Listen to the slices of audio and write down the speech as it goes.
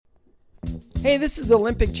Hey, this is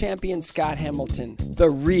Olympic champion Scott Hamilton,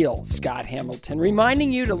 the real Scott Hamilton,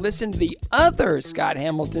 reminding you to listen to the other Scott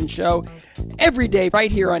Hamilton show every day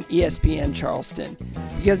right here on ESPN Charleston,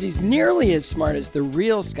 because he's nearly as smart as the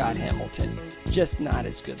real Scott Hamilton, just not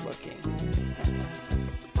as good looking.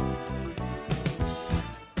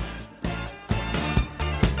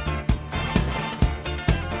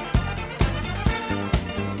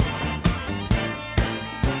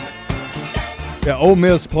 Yeah, Ole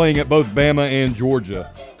Miss playing at both Bama and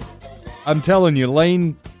Georgia. I'm telling you,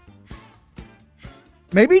 Lane,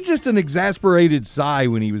 maybe just an exasperated sigh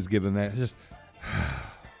when he was given that. Just,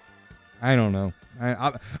 I don't know.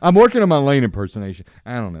 I'm working on my Lane impersonation.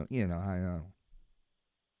 I don't know. I know.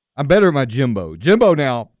 I'm better at my Jimbo. Jimbo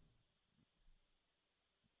now,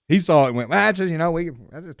 he saw it and went, that's just,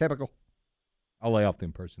 that's typical. I'll lay off the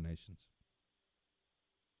impersonations.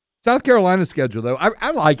 South Carolina's schedule, though,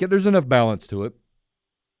 I like it. There's enough balance to it.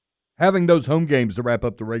 Having those home games to wrap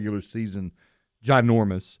up the regular season,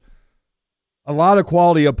 ginormous. A lot of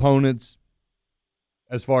quality opponents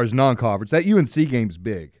as far as non-conference. That UNC game's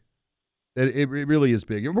big. It really is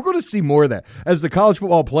big. And we're going to see more of that. As the college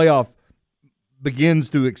football playoff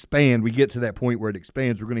begins to expand, we get to that point where it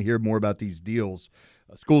expands, we're going to hear more about these deals.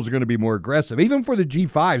 Schools are going to be more aggressive, even for the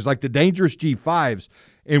G5s, like the dangerous G5s.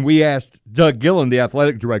 And we asked Doug Gillen, the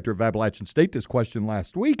athletic director of Appalachian State, this question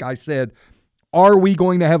last week. I said, are we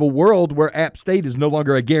going to have a world where App State is no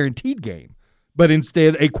longer a guaranteed game, but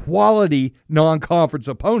instead a quality non-conference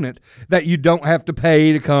opponent that you don't have to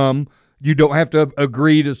pay to come, you don't have to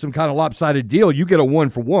agree to some kind of lopsided deal. You get a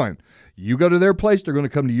one-for-one. You go to their place, they're going to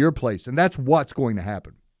come to your place, and that's what's going to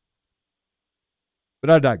happen. But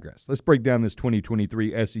I digress. Let's break down this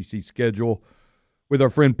 2023 SEC schedule with our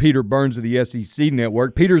friend Peter Burns of the SEC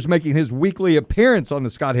Network. Peter's making his weekly appearance on the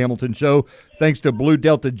Scott Hamilton Show thanks to Blue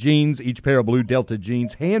Delta jeans. Each pair of Blue Delta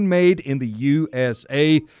jeans handmade in the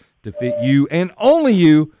USA to fit you and only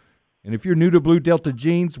you. And if you're new to Blue Delta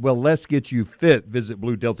jeans, well, let's get you fit. Visit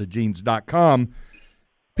BlueDeltaJeans.com.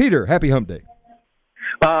 Peter, happy hump day.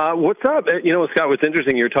 What's up? Scott, what's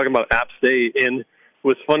interesting, you were talking about App State, and it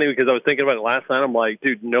was funny because I was thinking about it last night. I'm like,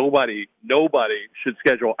 dude, nobody should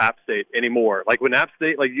schedule App State anymore. Like when App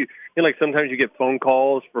State, sometimes you get phone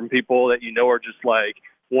calls from people that are just like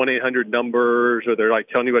 1-800 numbers, or they're like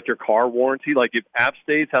telling you about your car warranty. Like if App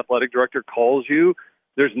State's athletic director calls you,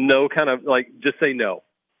 there's no kind of just say no.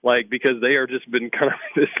 Because they are just been kind of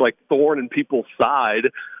this thorn in people's side,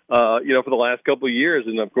 for the last couple of years.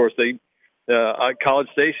 And of course they, College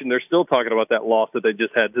Station, they're still talking about that loss that they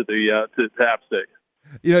just had to the to App State.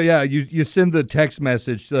 You send the text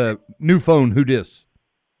message, new phone, who dis?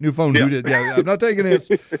 New phone, who dis? Yeah, I'm not taking this.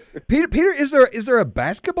 Peter, is there a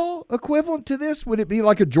basketball equivalent to this? Would it be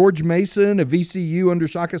like a George Mason, a VCU under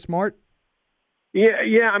Shaka Smart?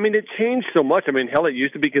 Yeah. I mean, it changed so much. I mean, hell, it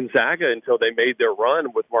used to be Gonzaga until they made their run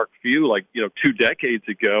with Mark Few, 2 decades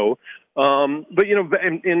ago. But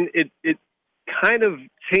it kind of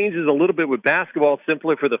changes a little bit with basketball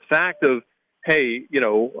simply for the fact of, hey,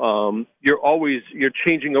 you're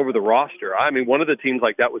changing over the roster. I mean, one of the teams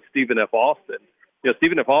like that was Stephen F. Austin.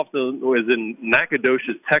 Stephen F. Austin was in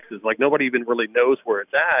Nacogdoches, Texas. Nobody even really knows where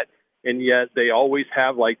it's at, and yet they always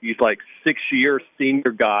have these 6-year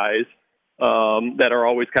senior guys that are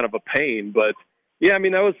always kind of a pain. But yeah, I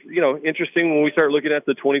mean, that was interesting when we start looking at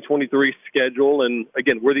the 2023 schedule. And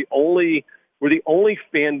again, we're the only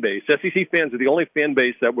fan base. SEC fans are the only fan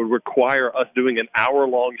base that would require us doing an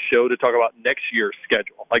hour-long show to talk about next year's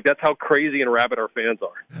schedule. That's how crazy and rabid our fans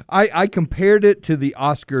are. I compared it to the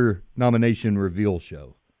Oscar nomination reveal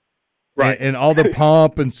show. Right. And all the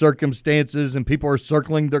pomp and circumstances, and people are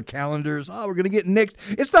circling their calendars. Oh, we're going to get next.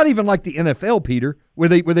 It's not even like the NFL, Peter, where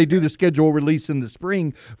they do the schedule release in the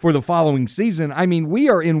spring for the following season. I mean, we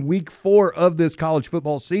are in week 4 of this college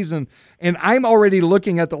football season, and I'm already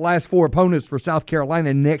looking at the last 4 opponents for South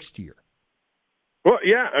Carolina next year. Well,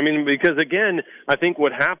 yeah, I mean, because, again, I think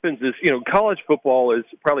what happens is, college football is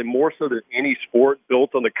probably more so than any sport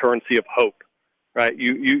built on the currency of hope, right?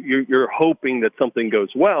 You're hoping that something goes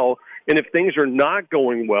well. And if things are not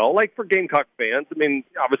going well, like for Gamecock fans, I mean,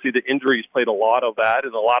 obviously the injuries played a lot of that,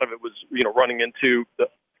 and a lot of it was, running into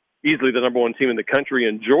easily the number 1 team in the country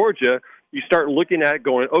in Georgia. You start looking at it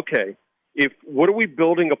going, okay, what are we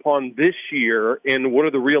building upon this year, and what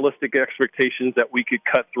are the realistic expectations that we could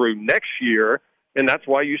cut through next year? And that's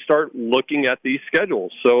why you start looking at these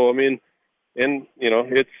schedules. So, I mean, and,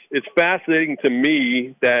 it's fascinating to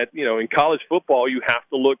me that, in college football, you have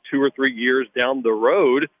to look 2 or 3 years down the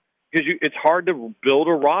road, because it's hard to build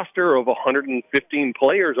a roster of 115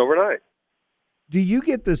 players overnight. Do you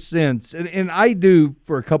get the sense, and I do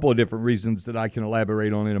for a couple of different reasons that I can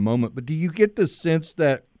elaborate on in a moment, but do you get the sense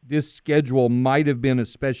that this schedule might have been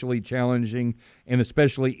especially challenging and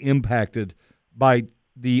especially impacted by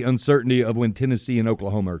the uncertainty of when Tennessee and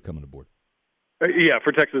Oklahoma are coming aboard? Yeah,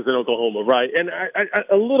 for Texas and Oklahoma, right. And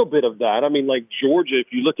a little bit of that. I mean, like Georgia, if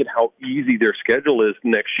you look at how easy their schedule is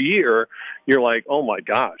next year, you're like, oh my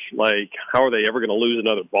gosh, like how are they ever going to lose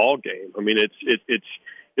another ball game? I mean,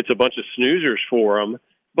 it's a bunch of snoozers for them.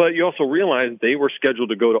 But you also realize they were scheduled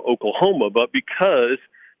to go to Oklahoma, but because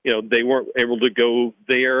they weren't able to go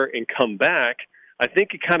there and come back, I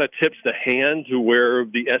think it kind of tips the hand to where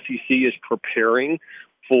the SEC is preparing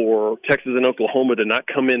for Texas and Oklahoma to not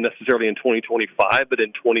come in necessarily in 2025, but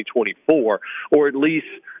in 2024, or at least,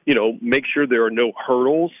 make sure there are no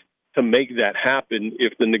hurdles to make that happen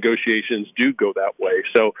if the negotiations do go that way.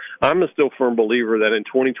 So I'm a still firm believer that in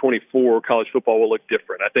 2024, college football will look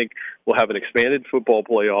different. I think we'll have an expanded football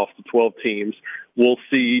playoff to 12 teams. We'll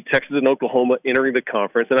see Texas and Oklahoma entering the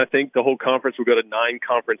conference, and I think the whole conference will go to 9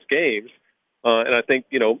 conference games. And I think,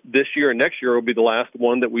 this year and next year will be the last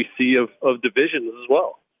one that we see of divisions as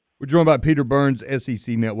well. We're joined by Peter Burns,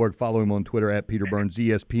 SEC Network. Follow him on Twitter at Peter Burns,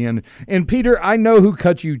 ESPN. And, Peter, I know who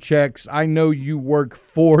cut you checks. I know you work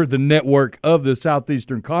for the network of the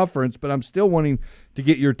Southeastern Conference, but I'm still wanting to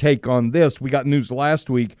get your take on this. We got news last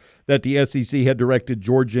week that the SEC had directed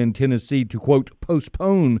Georgia and Tennessee to, quote,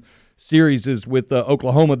 postpone series with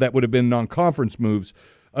Oklahoma that would have been non-conference moves.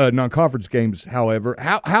 Non-conference games, however.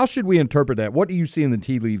 How should we interpret that? What do you see in the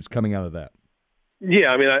tea leaves coming out of that?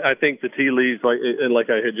 Yeah, I mean, I think the tea leaves, like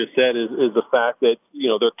I had just said, is the fact that,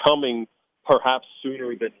 they're coming perhaps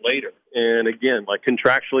sooner than later. And again, like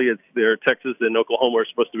contractually, Texas and Oklahoma are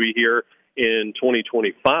supposed to be here in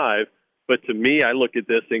 2025. But to me, I look at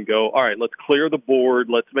this and go, all right, let's clear the board.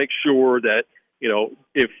 Let's make sure that,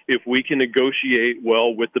 if we can negotiate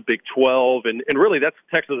well with the Big 12, and really that's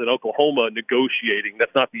Texas and Oklahoma negotiating.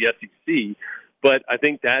 That's not the SEC. But I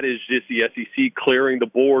think that is just the SEC clearing the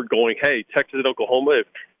board going, hey, Texas and Oklahoma,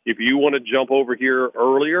 if you want to jump over here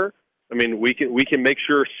earlier, I mean, we can make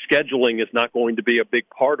sure scheduling is not going to be a big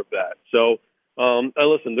part of that. So,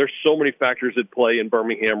 listen, there's so many factors at play in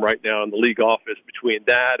Birmingham right now in the league office between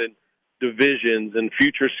that and divisions and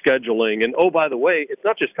future scheduling. And, oh, by the way, it's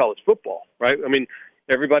not just college football, right? I mean,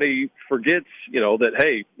 everybody forgets, that,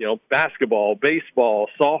 hey, basketball, baseball,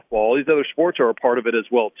 softball, these other sports are a part of it as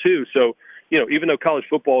well, too. So, even though college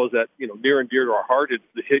football is near and dear to our heart, it's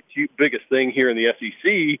the biggest thing here in the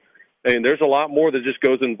SEC. And there's a lot more that just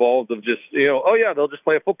goes involved of just, oh yeah, they'll just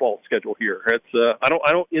play a football schedule here. It's I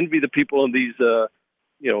don't envy the people in these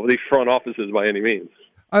these front offices by any means.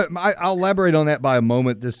 I'll elaborate on that by a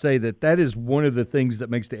moment to say that is one of the things that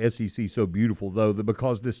makes the SEC so beautiful, though,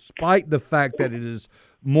 because despite the fact that it is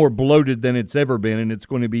more bloated than it's ever been and it's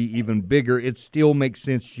going to be even bigger, it still makes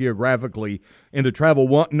sense geographically, and the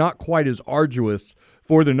travel not quite as arduous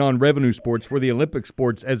for the non-revenue sports, for the Olympic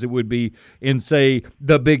sports, as it would be in, say,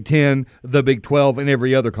 the Big 10, the Big 12, and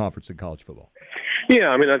every other conference in college football. Yeah,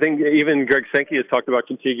 I mean, I think even Greg Sankey has talked about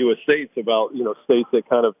contiguous states, about, states that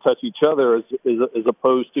kind of touch each other as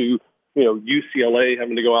opposed to, UCLA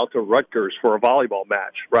having to go out to Rutgers for a volleyball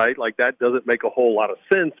match, right? Like that doesn't make a whole lot of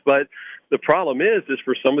sense. But the problem is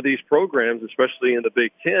for some of these programs, especially in the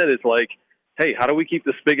Big Ten, it's like, hey, how do we keep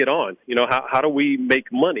the spigot on? How do we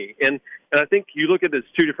make money? And I think you look at this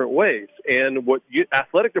 2 different ways. And what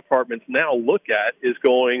athletic departments now look at is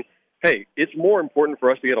going, hey, it's more important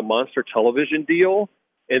for us to get a monster television deal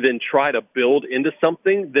and then try to build into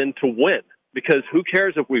something than to win. Because who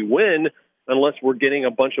cares if we win unless we're getting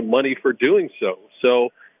a bunch of money for doing so? So, I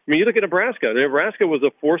mean, you look at Nebraska. Nebraska was a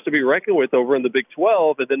force to be reckoned with over in the Big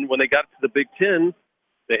 12, and then when they got to the Big 10,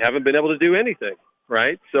 they haven't been able to do anything,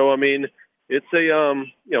 right? So, I mean, it's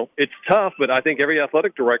it's tough, but I think every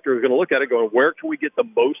athletic director is going to look at it going, where can we get the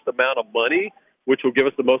most amount of money, which will give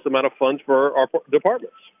us the most amount of funds for our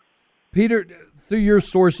departments? Peter, through your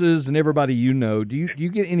sources and everybody do you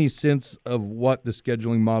get any sense of what the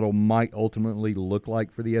scheduling model might ultimately look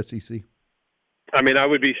like for the SEC? I mean, I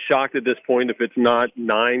would be shocked at this point if it's not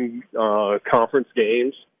 9 conference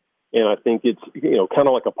games. And I think it's, kind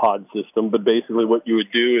of like a pod system. But basically what you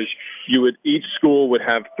would do is each school would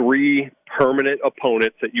have 3 permanent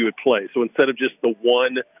opponents that you would play. So instead of just the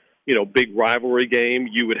one, big rivalry game,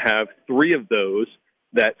 you would have 3 of those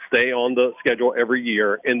that stay on the schedule every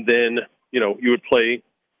year. And then, you would play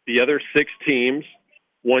the other 6 teams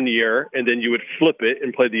one year, and then you would flip it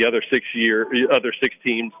and play the other 6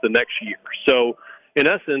 teams the next year. So in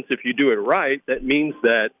essence, if you do it right, that means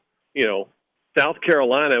that, South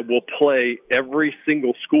Carolina will play every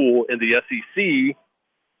single school in the SEC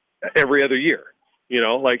every other year.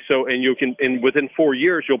 So, and you can, and within 4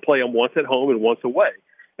 years, you'll play them once at home and once away.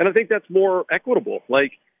 And I think that's more equitable.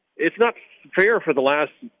 Like, it's not fair for the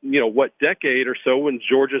last, decade or so when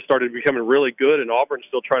Georgia started becoming really good and Auburn's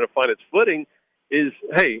still trying to find its footing is,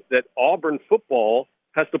 hey, that Auburn football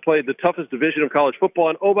has to play the toughest division of college football.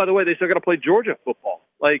 And, oh, by the way, they still got to play Georgia football.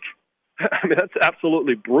 Like, I mean, that's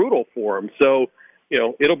absolutely brutal for them. So,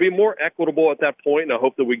 it'll be more equitable at that point, and I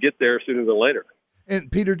hope that we get there sooner than later.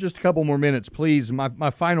 And, Peter, just a couple more minutes, please. My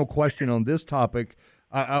final question on this topic,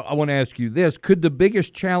 I want to ask you this. Could the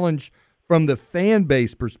biggest challenge from the fan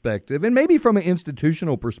base perspective, and maybe from an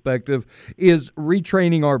institutional perspective, is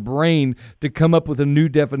retraining our brain to come up with a new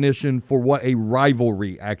definition for what a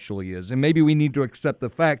rivalry actually is? And maybe we need to accept the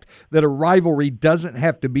fact that a rivalry doesn't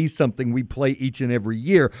have to be something we play each and every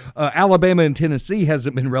year. Alabama and Tennessee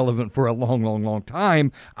hasn't been relevant for a long, long, long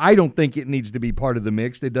time. I don't think it needs to be part of the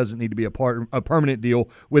mix. It doesn't need to be a permanent deal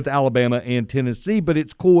with Alabama and Tennessee, but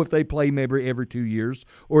it's cool if they play maybe every 2 years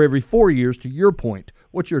or every 4 years, to your point.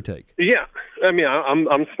 What's your take? Yeah, I mean,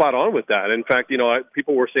 I'm spot on with that. In fact,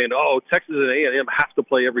 people were saying, "Oh, Texas and A&M have to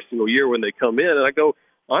play every single year when they come in," and I go,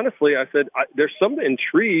 honestly, I said, there's some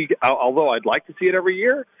intrigue. Although I'd like to see it every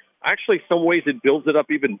year, actually, some ways it builds it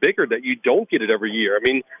up even bigger that you don't get it every year. I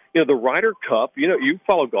mean, the Ryder Cup. You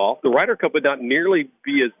follow golf. The Ryder Cup would not nearly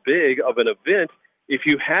be as big of an event if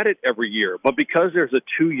you had it every year, but because there's a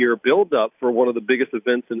 2-year build-up for one of the biggest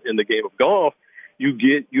events in the game of golf. You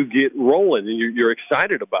get rolling and you're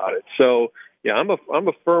excited about it. So yeah, I'm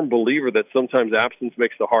a firm believer that sometimes absence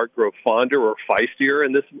makes the heart grow fonder or feistier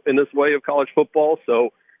in this way of college football.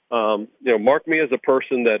 So mark me as a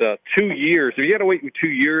person that 2 years. If you got to wait 2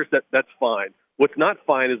 years, that's fine. What's not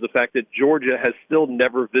fine is the fact that Georgia has still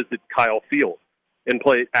never visited Kyle Field and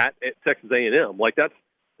played at Texas A&M. Like that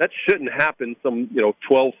shouldn't happen.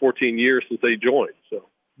 12, 14 years since they joined. So.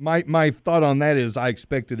 My thought on that is I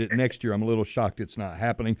expected it next year. I'm a little shocked it's not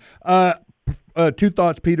happening. 2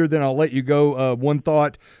 thoughts, Peter, then I'll let you go. One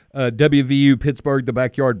thought, WVU, Pittsburgh, the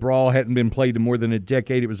backyard brawl hadn't been played in more than a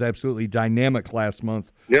decade. It was absolutely dynamic last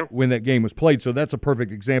month when that game was played. So that's a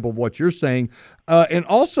perfect example of what you're saying. And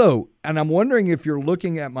also, and I'm wondering if you're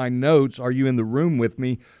looking at my notes, are you in the room with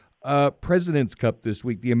me? President's Cup this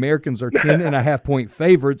week. The Americans are 10.5-point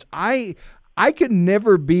favorites. I could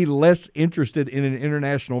never be less interested in an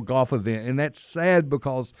international golf event, and that's sad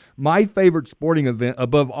because my favorite sporting event,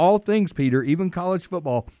 above all things, Peter, even college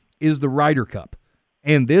football, is the Ryder Cup.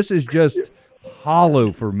 And this is just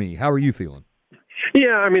hollow for me. How are you feeling?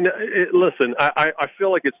 Yeah, I mean, listen, I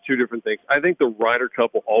feel like it's two different things. I think the Ryder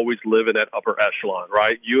Cup will always live in that upper echelon,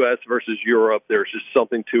 right? U.S. versus Europe, there's just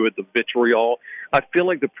something to it, the vitriol. I feel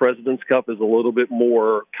like the President's Cup is a little bit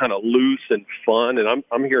more kind of loose and fun, and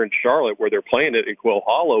I'm here in Charlotte where they're playing it in Quail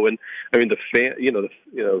Hollow, and I mean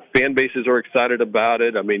the fan bases are excited about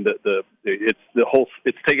it. I mean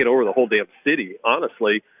it's taken over the whole damn city,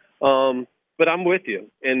 honestly. But I'm with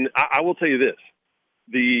you, and I will tell you this.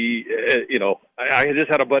 I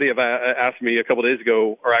just had a buddy asked me a couple of days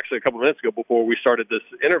ago, or actually a couple of minutes ago before we started this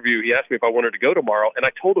interview, he asked me if I wanted to go tomorrow, and I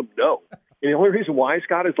told him no. And the only reason why,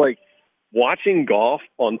 Scott, is like watching golf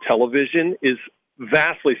on television is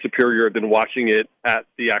vastly superior than watching it at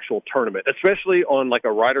the actual tournament, especially on like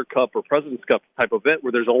a Ryder Cup or President's Cup type event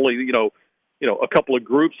where there's only, a couple of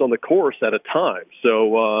groups on the course at a time.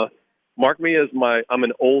 So, mark me as I'm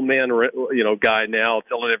an old man, guy now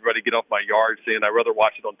telling everybody to get off my yard saying I'd rather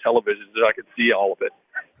watch it on television so I can see all of it.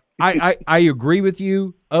 I agree with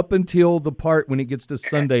you up until the part when it gets to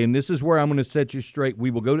Sunday, and this is where I'm going to set you straight.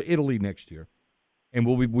 We will go to Italy next year, and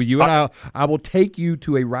I will take you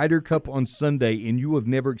to a Ryder Cup on Sunday, and you have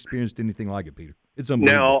never experienced anything like it, Peter. It's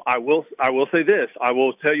unbelievable. Now, I will say this. I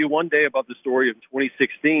will tell you one day about the story of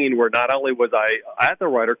 2016 where not only was I at the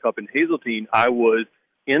Ryder Cup in Hazeltine, I was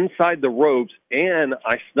inside the ropes, and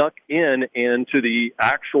I snuck into the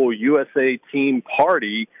actual USA team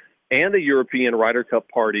party and the European Ryder Cup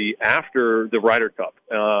party after the Ryder Cup.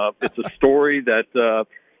 It's a story that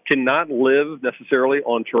cannot live necessarily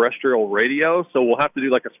on terrestrial radio, so we'll have to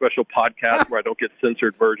do like a special podcast where I don't get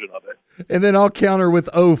censored version of it. And then I'll counter with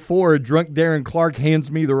 04, drunk Darren Clark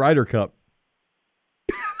hands me the Ryder Cup.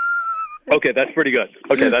 Okay, that's pretty good.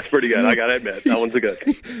 I got to admit, that one's a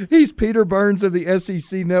good. He's Peter Burns of the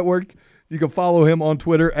SEC Network. You can follow him on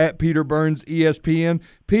Twitter at Peter Burns ESPN.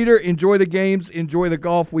 Peter, enjoy the games, enjoy the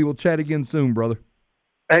golf. We will chat again soon, brother.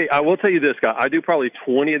 Hey, I will tell you this, Scott. I do probably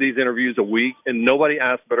 20 of these interviews a week, and nobody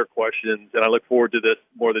asks better questions, and I look forward to this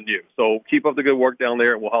more than you. So keep up the good work down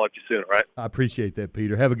there, and we'll holler at you soon, all right? I appreciate that,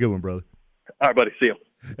 Peter. Have a good one, brother. All right, buddy. See you.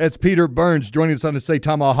 That's Peter Burns joining us on the Say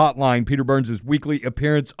Time Out Hotline. Peter Burns' weekly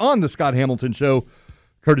appearance on the Scott Hamilton Show.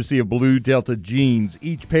 courtesy of Blue Delta Jeans.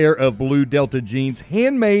 Each pair of Blue Delta jeans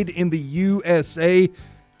handmade in the USA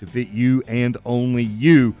to fit you and only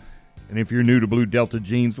you. And if you're new to Blue Delta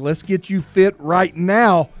Jeans, let's get you fit right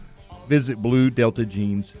now. Visit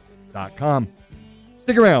BlueDeltaJeans.com.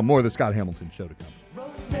 Stick around. More of the Scott Hamilton Show to come.